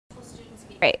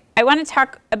I want to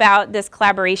talk about this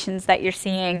collaborations that you're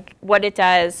seeing, what it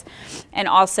does, and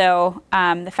also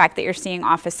the fact that you're seeing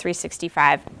Office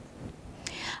 365.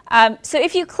 So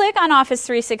if you click on Office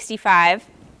 365,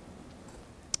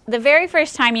 the very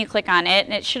first time you click on it,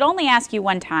 and it should only ask you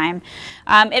one time,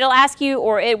 it'll ask you,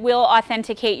 or it will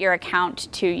authenticate your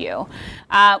account to you.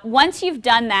 Once you've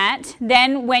done that,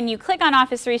 then when you click on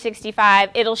Office 365,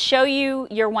 it'll show you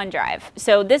your OneDrive.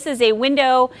 So this is a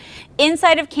window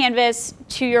inside of Canvas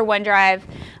to your OneDrive.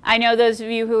 I know those of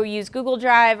you who use Google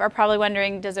Drive are probably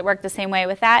wondering, does it work the same way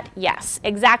with that? Yes,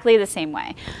 exactly the same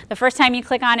way. The first time you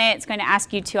click on it, it's going to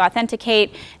ask you to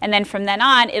authenticate, and then from then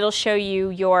on, it'll show you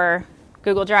your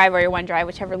Google Drive or your OneDrive,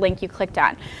 whichever link you clicked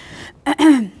on.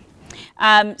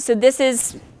 So this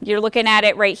is, you're looking at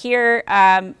it right here.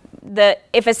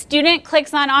 If a student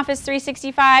clicks on Office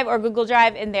 365 or Google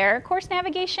Drive in their course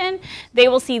navigation, they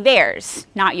will see theirs,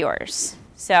 not yours.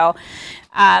 So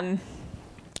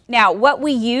now what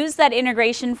we use that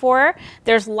integration for,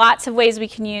 there's lots of ways we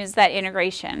can use that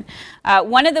integration.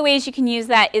 One of the ways you can use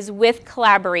that is with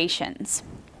collaborations.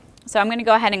 So I'm going to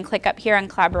go ahead and click up here on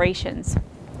collaborations.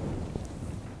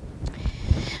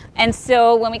 And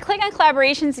so when we click on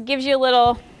collaborations, it gives you a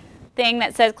little thing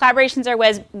that says collaborations are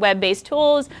web-based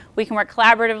tools. We can work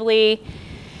collaboratively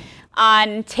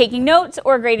on taking notes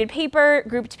or graded paper,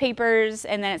 grouped papers,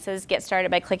 and then it says get started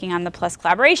by clicking on the plus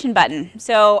collaboration button.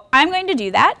 So I'm going to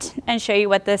do that and show you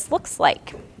what this looks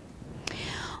like.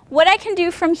 What I can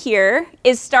do from here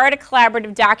is start a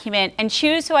collaborative document and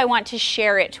choose who I want to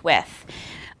share it with.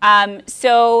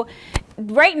 So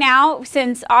right now,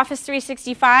 since Office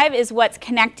 365 is what's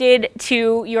connected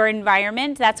to your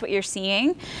environment, that's what you're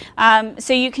seeing.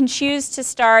 So you can choose to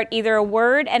start either a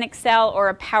Word, an Excel, or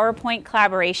a PowerPoint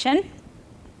collaboration.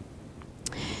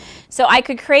 So I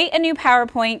could create a new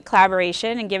PowerPoint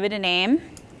collaboration and give it a name.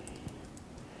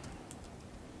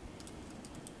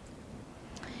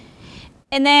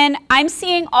 And then I'm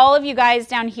seeing all of you guys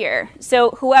down here.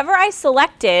 So whoever I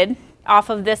selected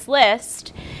off of this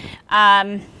list,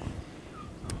 let's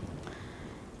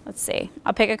see,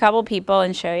 I'll pick a couple people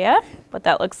and show you what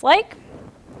that looks like.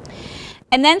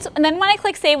 And then when I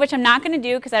click Save, which I'm not going to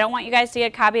do because I don't want you guys to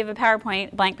get a copy of a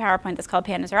PowerPoint, blank PowerPoint that's called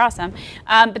Pandas Are Awesome,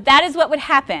 but that is what would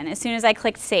happen as soon as I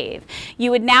clicked Save.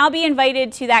 You would now be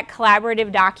invited to that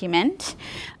collaborative document.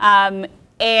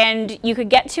 And you could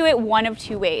get to it one of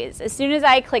two ways. As soon as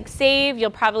I click Save,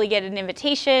 you'll probably get an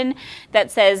invitation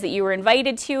that says that you were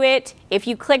invited to it. If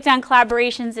you clicked on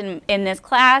collaborations in this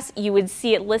class, you would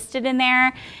see it listed in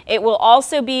there. It will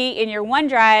also be in your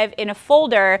OneDrive in a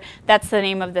folder that's the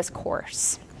name of this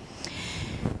course.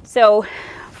 So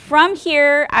from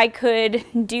here, I could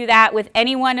do that with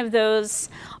any one of those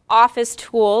Office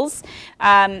tools.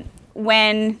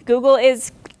 When Google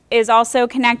is also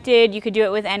connected, you could do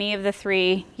it with any of the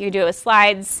three. You could do it with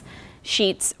Slides,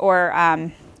 Sheets, or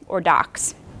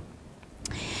Docs.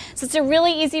 So it's a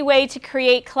really easy way to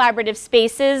create collaborative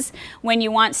spaces when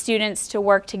you want students to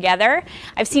work together.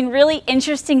 I've seen really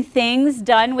interesting things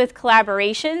done with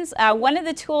collaborations. One of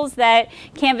the tools that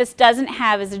Canvas doesn't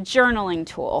have is a journaling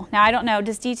tool. Now I don't know,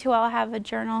 does D2L have a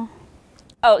journal?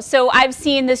 Oh, so I've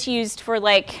seen this used for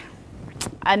like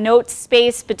a notes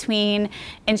space between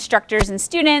instructors and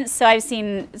students. So I've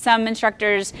seen some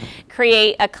instructors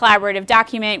create a collaborative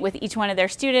document with each one of their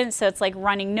students. So it's like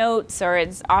running notes, or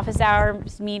it's office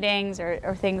hours meetings,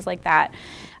 or things like that.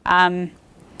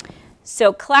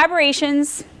 So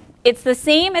collaborations, it's the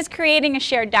same as creating a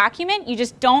shared document. You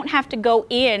just don't have to go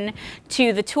in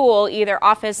to the tool, either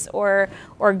Office or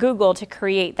Google, to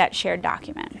create that shared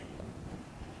document.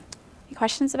 Any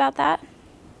questions about that?